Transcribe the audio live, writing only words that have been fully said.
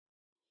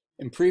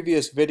In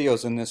previous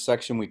videos in this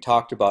section, we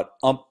talked about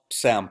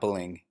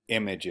upsampling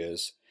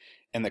images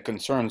and the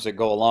concerns that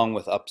go along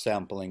with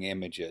upsampling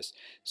images.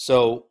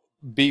 So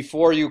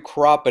before you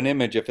crop an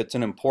image, if it's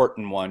an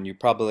important one, you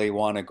probably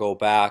want to go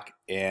back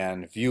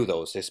and view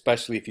those,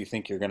 especially if you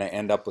think you're going to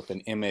end up with an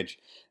image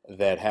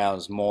that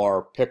has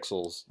more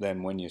pixels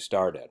than when you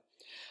started.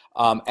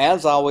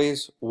 As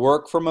always,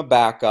 work from a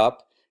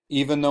backup.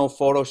 Even though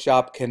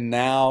Photoshop can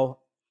now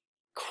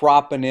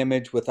crop an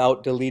image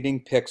without deleting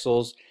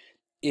pixels,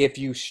 if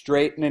you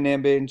straighten an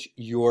image,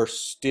 you're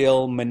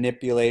still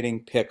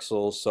manipulating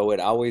pixels, so it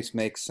always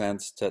makes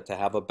sense to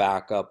have a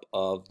backup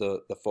of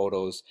the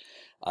photos,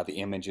 the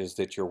images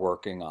that you're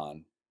working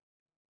on.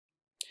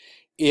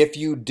 If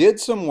you did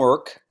some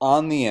work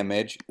on the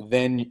image,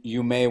 then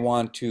you may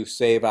want to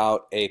save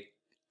out a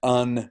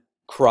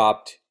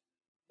uncropped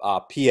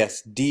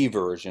PSD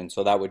version,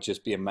 so that would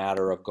just be a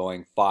matter of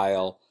going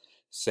File,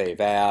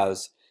 Save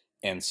As,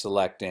 and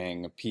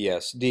selecting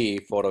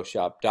PSD,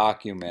 Photoshop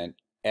Document,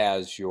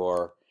 as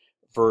your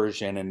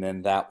version, and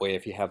then that way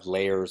if you have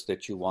layers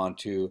that you want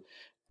to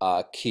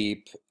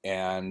keep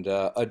and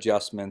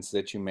adjustments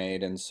that you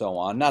made and so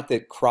on. Not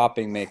that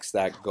cropping makes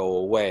that go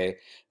away,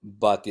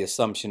 but the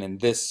assumption in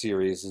this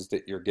series is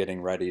that you're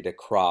getting ready to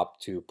crop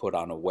to put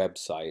on a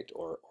website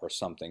or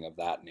something of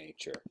that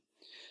nature.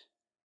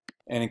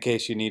 And in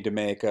case you need to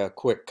make a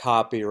quick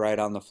copy right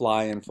on the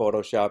fly in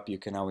Photoshop, you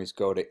can always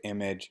go to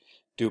Image,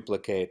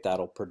 Duplicate.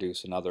 That'll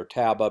produce another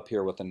tab up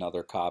here with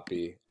another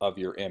copy of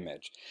your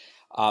image.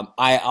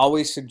 I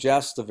always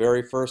suggest the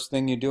very first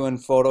thing you do in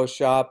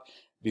Photoshop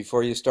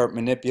before you start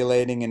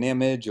manipulating an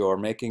image or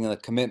making a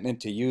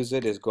commitment to use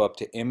it is go up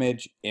to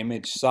Image,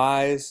 Image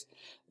Size.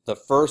 The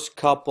first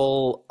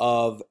couple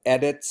of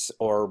edits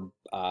or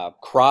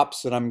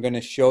crops that I'm going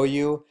to show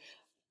you,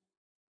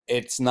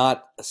 it's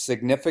not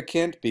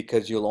significant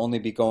because you'll only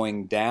be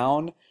going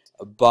down,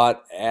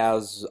 but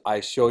as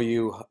I show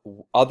you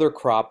other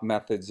crop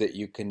methods that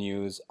you can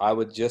use, I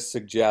would just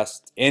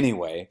suggest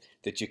anyway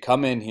that you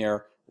come in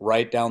here,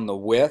 write down the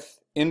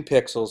width in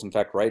pixels. In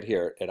fact, right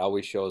here, it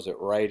always shows it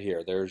right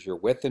here. There's your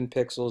width in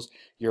pixels,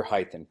 your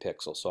height in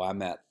pixels. So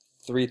I'm at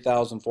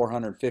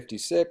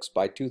 3,456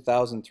 by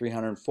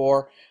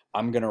 2,304.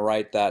 I'm going to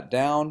write that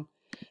down,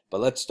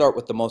 but let's start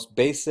with the most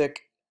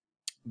basic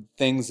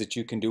things that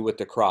you can do with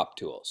the crop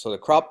tool. So the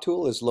crop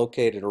tool is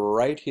located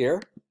right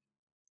here.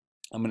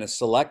 I'm going to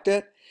select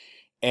it,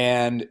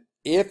 and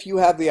if you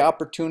have the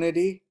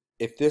opportunity,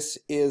 if this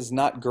is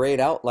not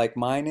grayed out like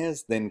mine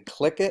is, then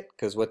click it,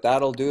 because what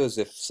that'll do is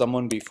if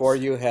someone before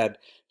you had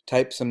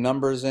typed some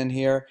numbers in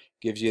here,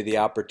 gives you the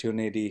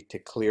opportunity to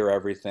clear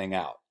everything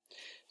out.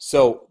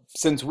 So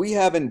since we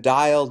haven't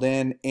dialed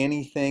in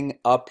anything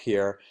up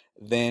here,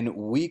 then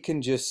we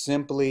can just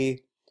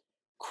simply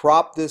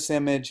crop this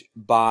image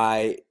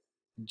by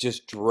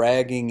just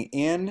dragging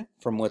in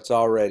from what's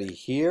already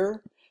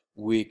here.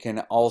 We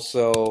can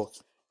also,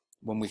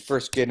 when we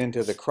first get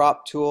into the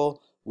crop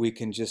tool, we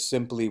can just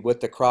simply,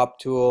 with the crop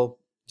tool,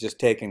 just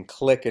take and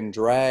click and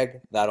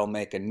drag. That'll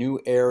make a new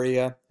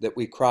area that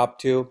we crop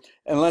to.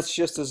 And let's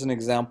just as an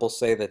example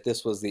say that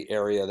this was the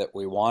area that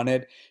we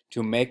wanted.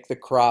 To make the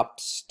crop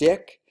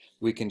stick,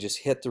 we can just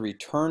hit the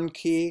return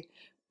key,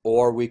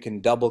 or we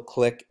can double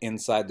click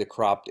inside the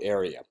cropped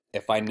area.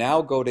 If I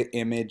now go to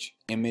Image,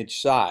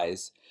 Image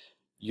Size,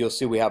 you'll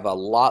see we have a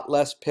lot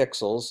less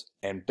pixels,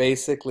 and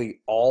basically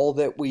all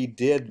that we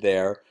did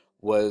there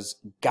was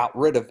got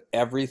rid of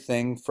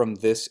everything from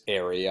this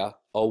area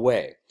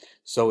away.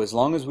 So as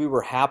long as we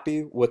were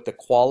happy with the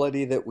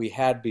quality that we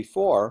had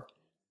before,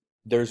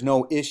 there's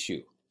no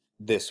issue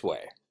this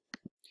way.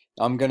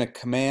 I'm going to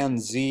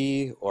Command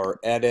Z or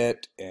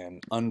Edit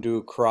and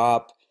undo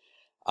crop.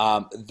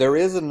 There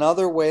is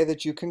another way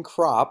that you can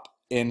crop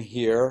in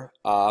here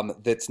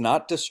that's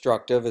not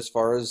destructive as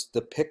far as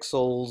the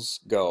pixels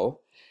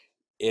go.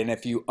 And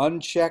if you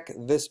uncheck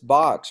this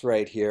box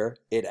right here,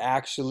 it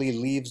actually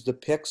leaves the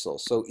pixel.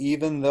 So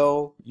even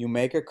though you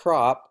make a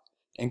crop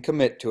and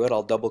commit to it,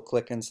 I'll double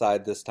click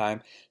inside this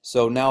time.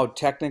 So now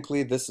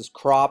technically this is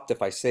cropped.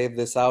 If I save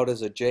this out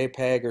as a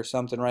JPEG or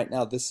something right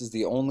now, this is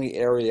the only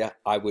area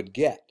I would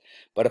get.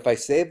 But if I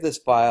save this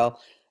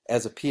file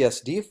as a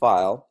PSD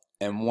file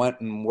and went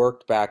and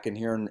worked back in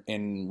here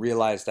and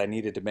realized I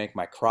needed to make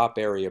my crop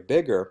area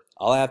bigger,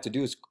 all I have to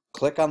do is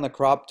click on the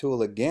crop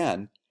tool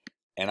again,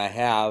 and I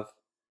have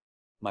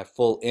my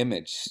full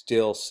image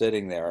still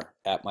sitting there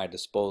at my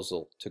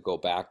disposal to go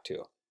back to.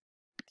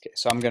 Okay,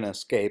 so I'm going to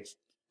escape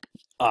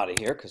out of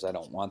here because I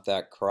don't want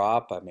that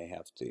crop. I may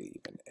have to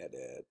even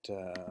edit.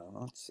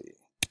 Let's see.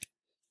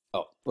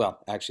 Oh, well,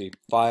 actually,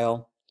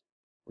 File,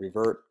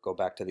 Revert, go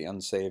back to the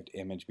unsaved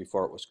image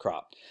before it was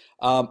cropped.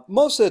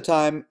 Most of the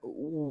time,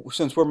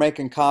 since we're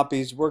making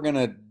copies, we're going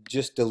to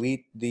just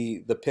delete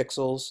the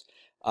pixels.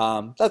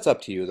 That's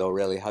up to you, though,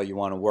 really, how you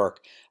want to work.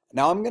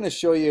 Now I'm going to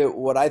show you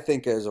what I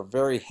think is a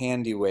very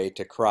handy way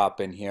to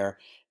crop in here,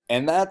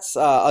 and that's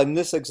in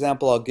this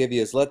example I'll give you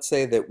is, let's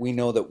say that we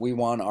know that we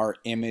want our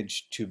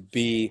image to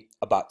be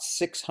about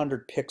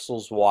 600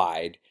 pixels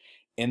wide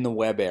in the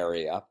web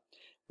area.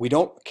 We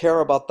don't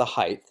care about the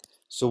height,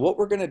 So what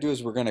we're going to do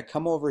is we're going to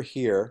come over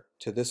here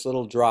to this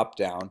little drop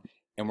down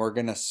and we're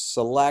going to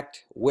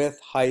select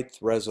width, height,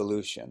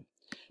 resolution.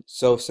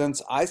 So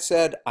since I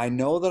said I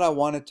know that I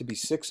want it to be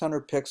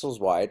 600 pixels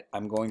wide,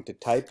 I'm going to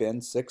type in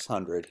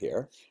 600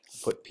 here,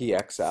 put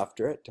px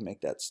after it to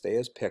make that stay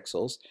as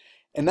pixels,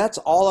 and that's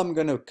all I'm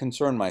going to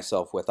concern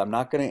myself with. I'm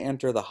not going to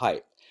enter the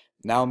height.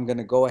 Now I'm going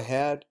to go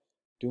ahead,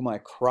 do my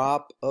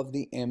crop of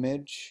the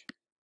image,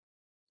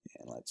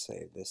 and let's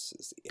say this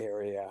is the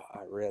area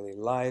I really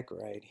like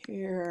right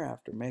here.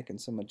 After making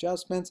some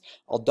adjustments,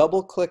 I'll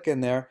double click in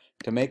there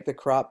to make the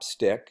crop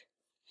stick.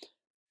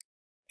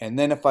 And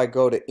then if I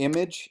go to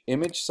image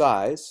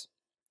size,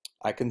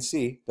 I can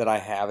see that I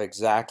have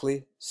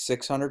exactly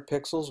 600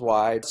 pixels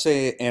wide. Let's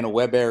say in a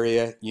web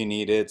area you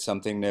needed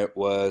something that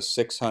was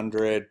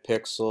 600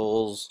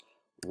 pixels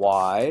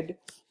wide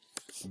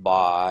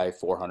by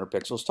 400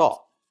 pixels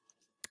tall.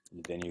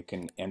 Then you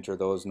can enter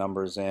those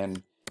numbers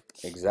in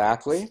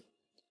exactly,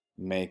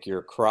 make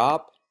your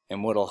crop,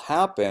 and what'll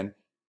happen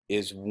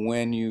is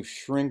when you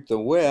shrink the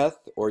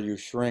width or you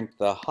shrink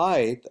the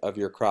height of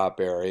your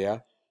crop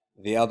area,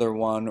 the other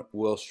one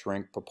will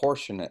shrink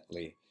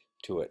proportionately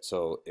to it.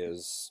 So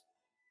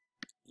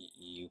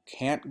you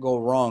can't go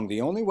wrong.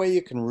 The only way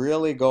you can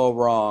really go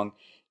wrong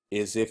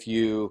is if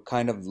you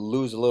kind of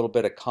lose a little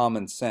bit of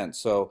common sense.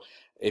 So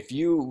if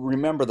you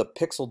remember, the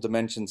pixel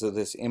dimensions of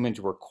this image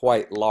were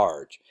quite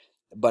large.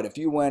 But if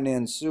you went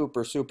in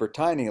super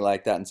tiny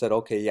like that and said,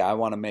 okay, yeah, I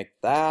want to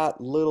make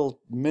that little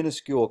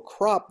minuscule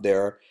crop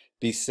there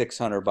be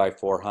 600 by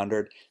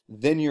 400,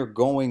 then you're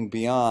going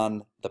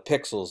beyond the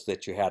pixels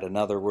that you had. In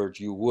other words,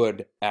 you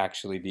would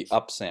actually be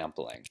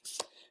upsampling.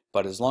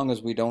 But as long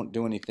as we don't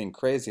do anything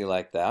crazy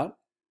like that,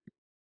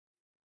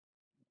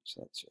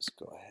 so let's just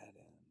go ahead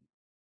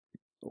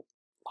and, oh,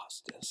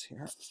 lost this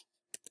here.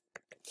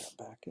 Get that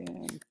back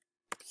in.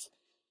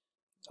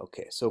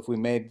 Okay, so if we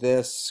made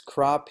this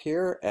crop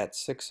here at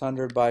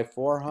 600 by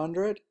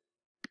 400,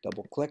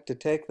 double click to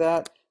take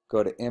that,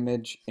 go to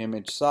image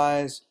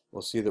size,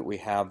 we'll see that we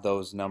have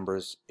those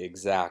numbers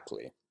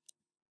exactly.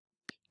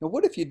 Now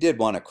what if you did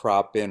want to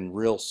crop in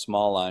real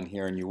small on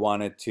here and you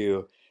wanted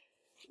to,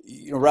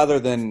 rather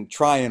than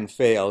try and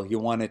fail, you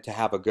wanted to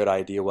have a good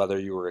idea whether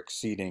you were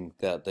exceeding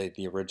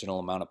the original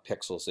amount of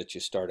pixels that you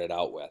started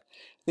out with.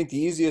 I think the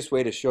easiest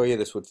way to show you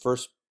this would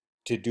first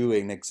to do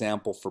an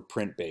example for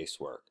print-based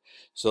work.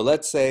 So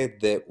let's say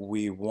that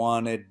we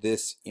wanted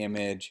this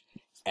image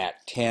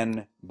at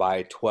 10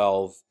 by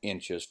 12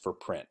 inches for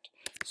print.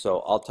 So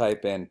I'll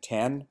type in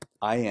 10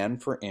 IN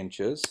for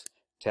inches,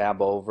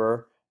 tab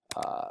over,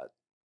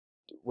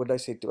 what did I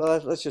say?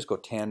 Well, let's just go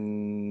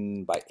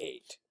 10 by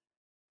 8.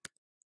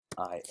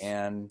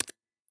 IN,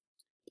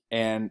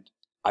 and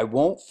I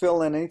won't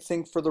fill in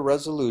anything for the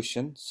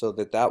resolution so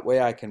that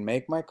way I can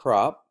make my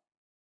crop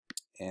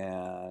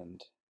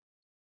and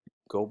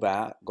go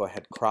back, go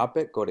ahead, crop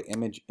it, go to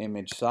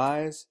image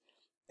size,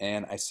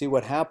 and I see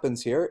what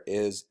happens here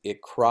is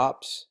it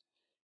crops,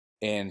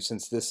 and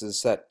since this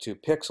is set to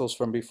pixels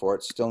from before,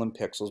 it's still in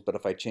pixels, but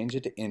if I change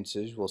it to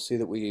inches, we'll see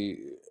that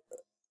we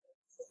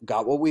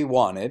got what we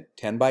wanted,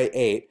 10 by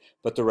 8,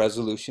 but the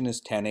resolution is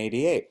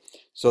 1088.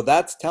 So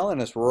that's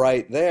telling us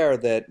right there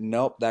that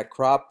nope, that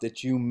crop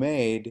that you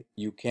made,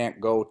 you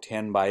can't go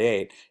 10 by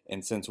 8.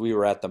 And since we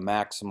were at the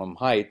maximum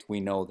height,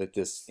 we know that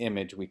this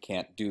image we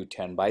can't do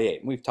 10 by 8.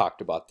 And we've talked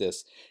about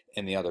this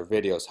in the other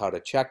videos, how to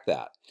check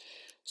that.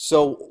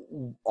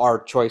 So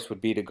our choice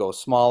would be to go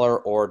smaller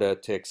or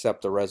to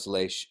accept a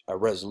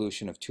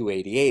resolution of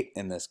 288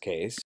 in this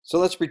case. So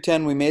let's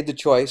pretend we made the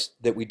choice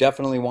that we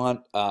definitely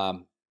want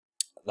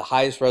the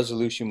highest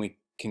resolution we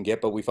can get,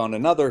 but we found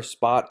another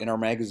spot in our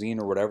magazine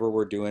or whatever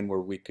we're doing where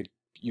we could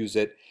use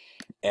it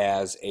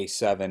as a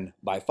 7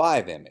 by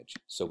 5 image.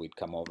 So we'd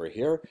come over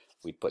here,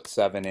 we'd put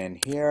 7 in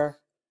here,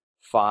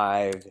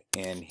 5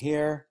 in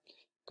here,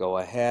 go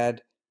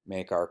ahead,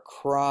 make our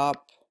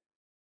crop,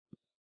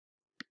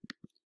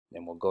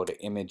 then we'll go to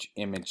image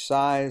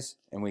size,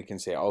 and we can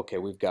say, okay,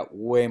 we've got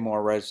way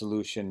more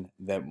resolution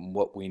than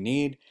what we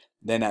need.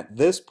 Then at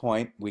this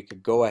point, we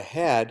could go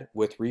ahead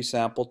with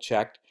resample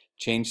checked,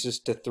 change this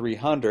to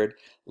 300,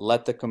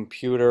 let the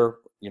computer,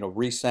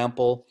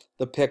 resample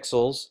the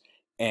pixels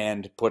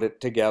and put it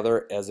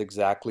together as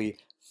exactly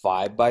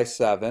 5 by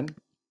 7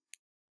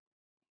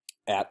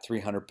 at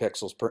 300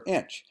 pixels per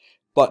inch.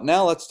 But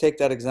now let's take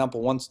that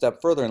example one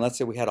step further, and let's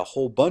say we had a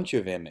whole bunch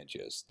of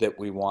images that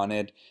we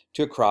wanted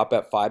to crop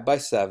at 5 by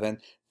 7.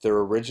 Their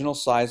original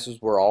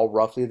sizes were all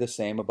roughly the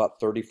same, about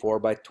 34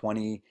 by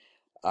 20,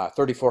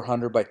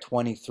 3400 by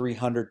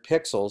 2300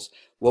 pixels.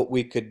 What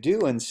we could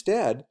do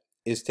instead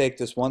is take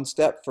this one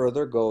step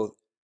further, go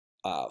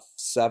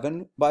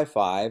 7 by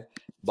 5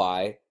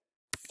 by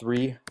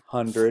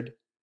 300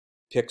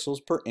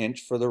 pixels per inch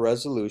for the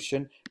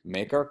resolution,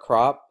 make our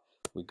crop,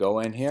 we go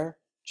in here,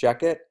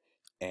 check it,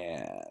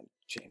 and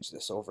change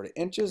this over to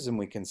inches, and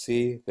we can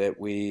see that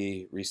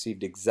we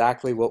received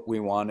exactly what we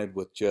wanted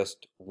with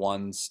just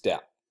one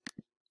step.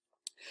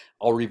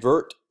 I'll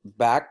revert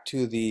back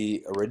to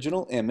the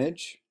original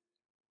image,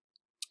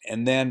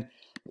 and then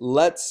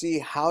let's see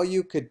how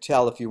you could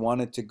tell if you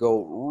wanted to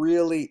go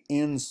really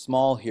in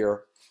small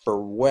here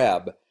for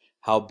web,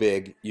 how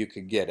big you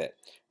could get it.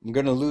 I'm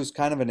going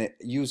to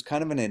use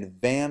kind of an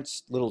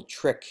advanced little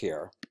trick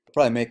here. It'll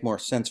probably make more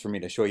sense for me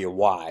to show you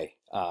why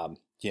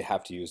you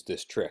have to use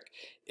this trick.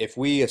 If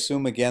we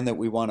assume again that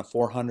we want a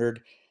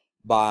 400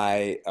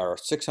 by or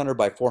 600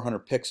 by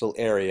 400 pixel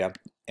area,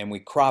 and we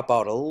crop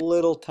out a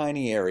little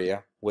tiny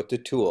area with the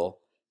tool,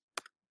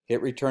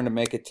 hit return to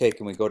make it take,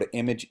 and we go to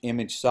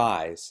image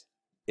size,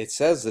 it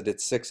says that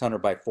it's 600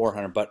 by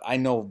 400, but I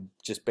know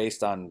just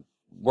based on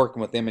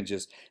working with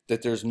images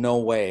that there's no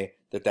way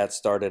that that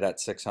started at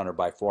 600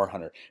 by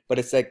 400. But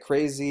it's that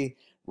crazy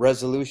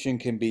resolution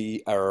can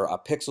be, or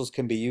pixels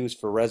can be used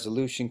for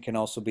resolution, can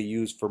also be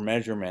used for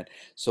measurement.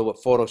 So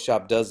what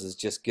Photoshop does is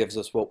just gives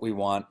us what we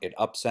want. It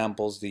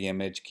upsamples the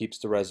image, keeps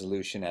the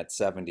resolution at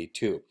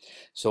 72.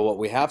 So what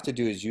we have to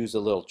do is use a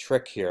little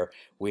trick here.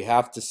 We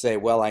have to say,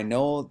 well, I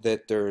know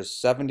that there's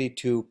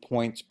 72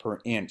 points per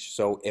inch.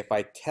 So if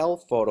I tell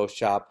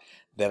Photoshop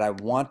that I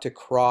want to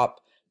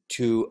crop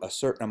to a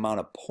certain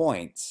amount of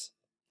points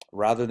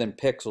rather than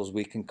pixels,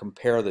 we can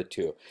compare the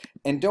two.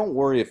 And don't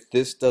worry if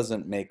this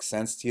doesn't make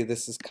sense to you.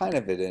 This is kind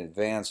of an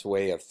advanced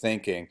way of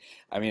thinking.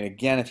 I mean,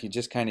 again, if you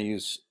just kind of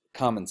use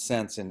common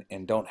sense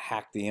and don't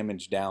hack the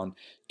image down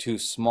too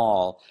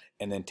small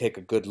and then take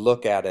a good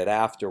look at it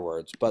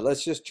afterwards. But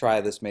let's just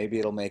try this. Maybe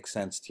it'll make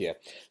sense to you.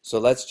 So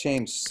let's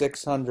change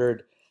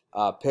 600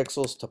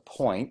 pixels to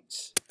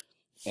points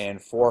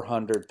and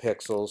 400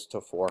 pixels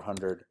to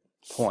 400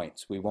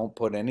 points. We won't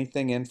put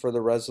anything in for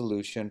the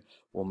resolution.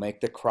 We'll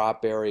make the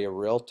crop area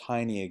real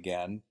tiny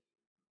again.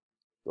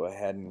 Go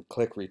ahead and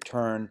click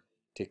return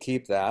to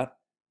keep that,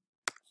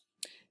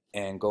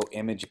 and go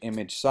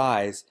image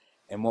size,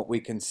 and what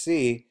we can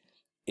see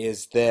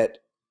is that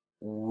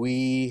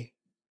we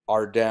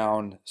are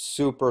down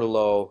super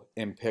low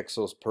in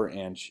pixels per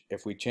inch.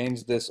 If we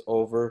change this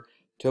over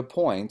to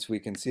points, we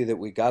can see that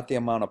we got the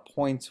amount of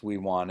points we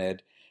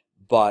wanted,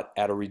 but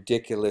at a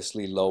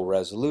ridiculously low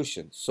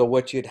resolution. So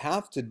what you'd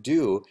have to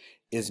do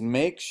is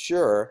make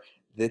sure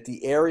that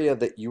the area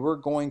that you are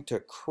going to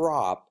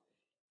crop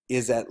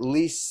is at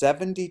least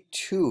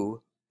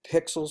 72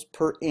 pixels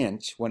per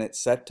inch when it's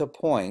set to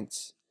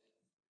points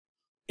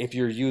if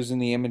you're using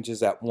the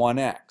images at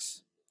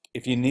 1x.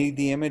 If you need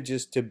the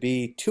images to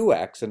be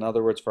 2x, in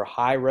other words for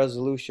high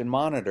resolution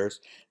monitors,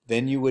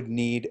 then you would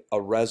need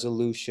a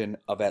resolution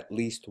of at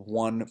least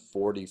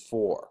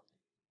 144.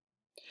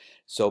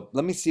 So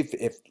let me see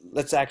if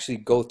let's actually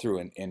go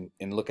through and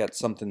look at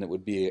something that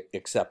would be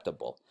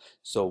acceptable.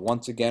 So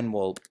once again,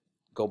 we'll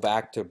go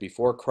back to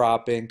before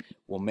cropping.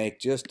 We'll make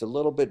just a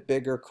little bit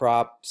bigger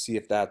crop, see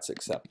if that's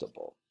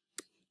acceptable.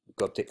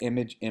 Go up to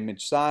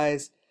image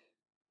size.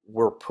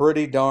 We're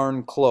pretty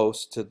darn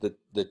close to the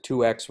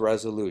 2x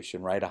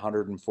resolution, right?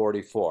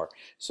 144.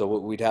 So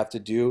what we'd have to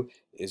do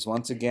is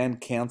once again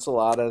cancel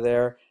out of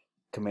there,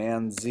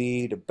 Command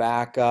Z to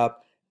back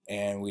up,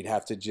 and we'd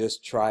have to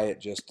just try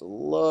it just a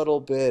little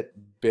bit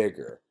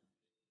bigger.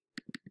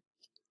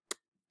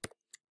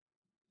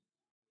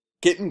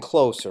 Getting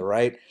closer,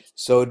 right?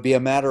 So it'd be a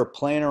matter of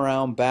playing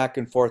around back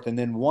and forth, and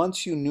then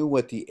once you knew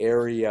what the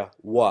area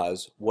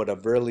was, what a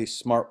really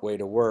smart way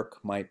to work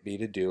might be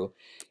to do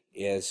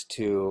is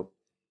to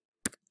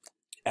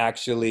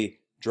actually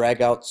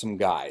drag out some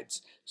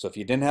guides. So if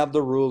you didn't have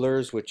the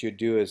rulers, what you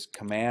do is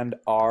Command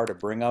R to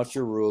bring out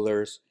your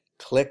rulers,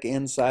 click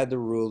inside the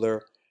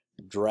ruler,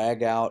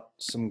 drag out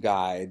some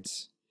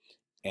guides,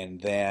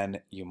 and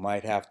then you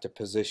might have to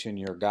position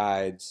your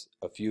guides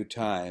a few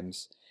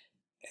times.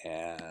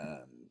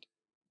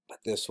 But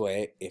this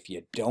way, if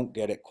you don't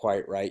get it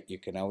quite right, you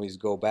can always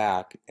go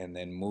back and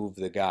then move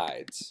the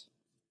guides.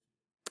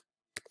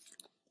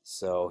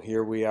 So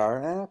here we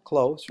are,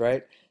 close,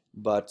 right?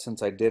 But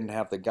since I didn't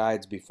have the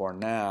guides before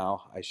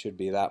now, I should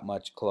be that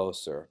much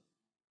closer.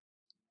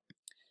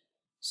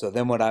 So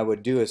then what I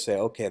would do is say,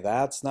 okay,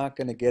 that's not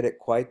going to get it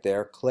quite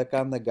there. Click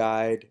on the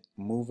guide,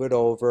 move it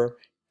over,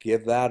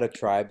 give that a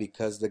try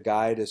because the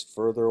guide is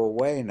further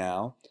away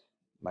now.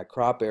 My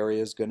crop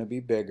area is going to be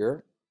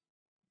bigger.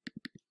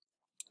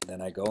 Then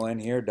I go in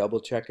here, double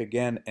check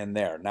again, and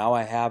there. Now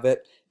I have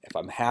it. If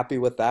I'm happy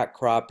with that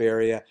crop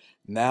area,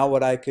 now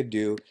what I could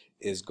do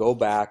is go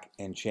back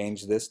and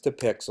change this to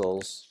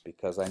pixels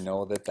because I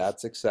know that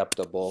that's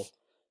acceptable.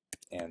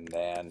 And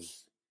then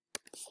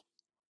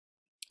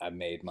I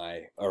made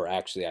my, or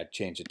actually I'd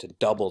change it to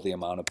double the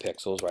amount of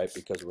pixels, right?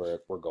 Because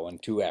we're going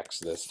 2x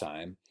this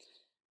time.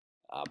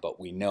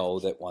 But we know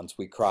that once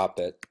we crop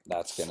it,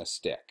 that's going to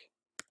stick.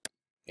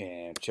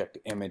 And check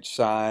the image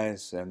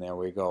size, and there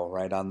we go,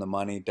 right on the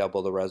money,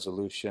 double the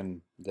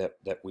resolution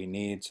that we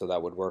need, so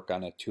that would work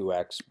on a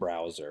 2x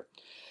browser.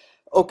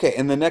 Okay,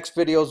 in the next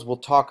videos we'll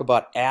talk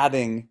about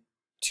adding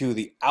to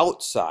the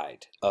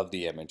outside of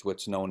the image,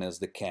 what's known as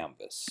the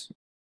canvas.